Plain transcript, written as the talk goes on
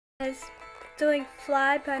Is doing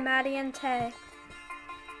Fly by Maddie and Tay.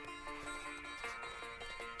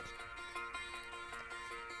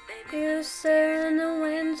 You stare in the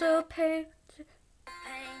window pane,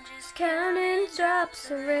 just counting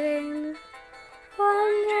drops of rain,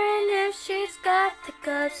 wondering if she's got the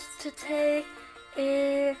guts to take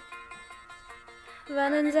it.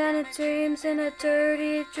 Running down her dreams in a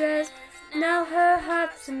dirty dress, now her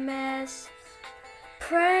heart's a mess.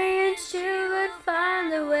 Praying she would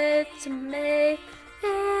find a way to make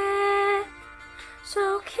it.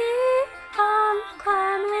 So keep on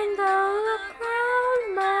climbing though the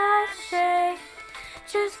ground might shake.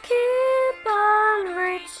 Just keep on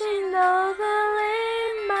reaching though the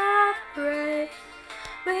limb might break.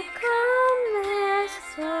 We come this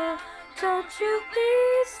far, don't you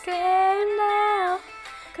be scared now,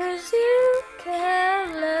 'cause you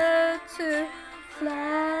can learn to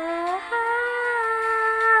fly.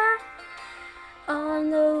 On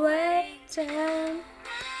the way down,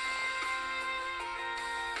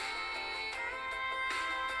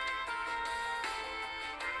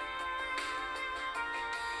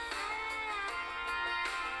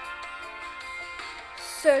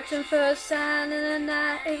 searching for a sign in the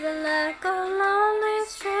night, even like a lonely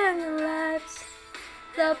string of lights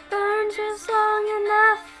that burn just long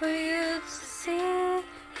enough for you to see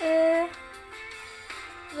it.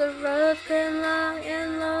 The road's been long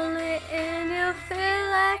and lonely and you feel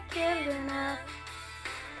like giving up.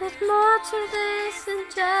 There's more to this than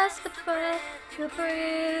just the breath you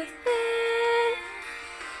breathe in.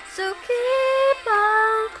 So keep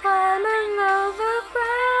on climbing though the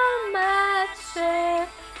ground might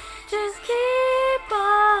shake. Just keep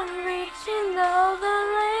on reaching though the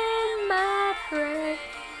limb might break.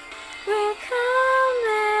 We come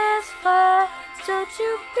this far, don't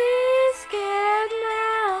you be scared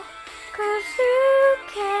now, 'cause you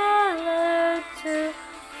can learn to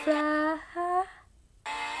fly.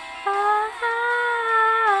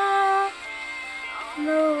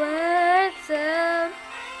 The way down,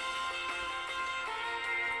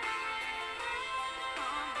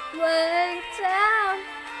 way down.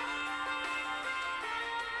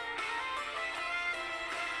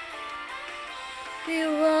 You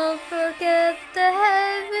won't forget the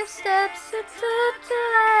heavy steps you took to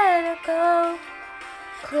let it go.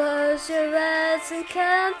 Close your eyes and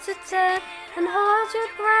count to 10 and hold your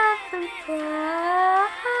breath and fly.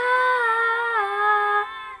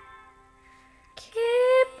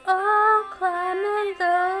 Keep on climbing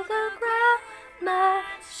though the ground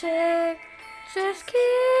might shake. Just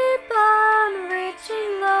keep on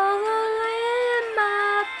reaching though the limb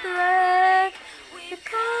might break. We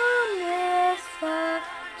come this far,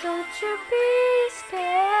 don't you be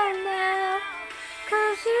scared now,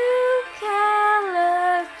 'cause you can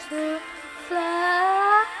learn to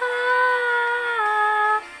fly.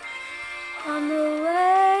 On the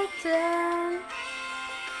way down,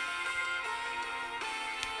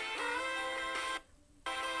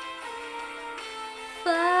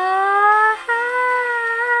 fly.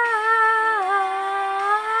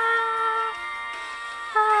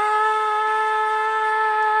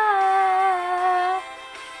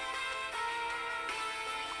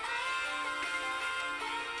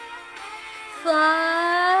 Fly.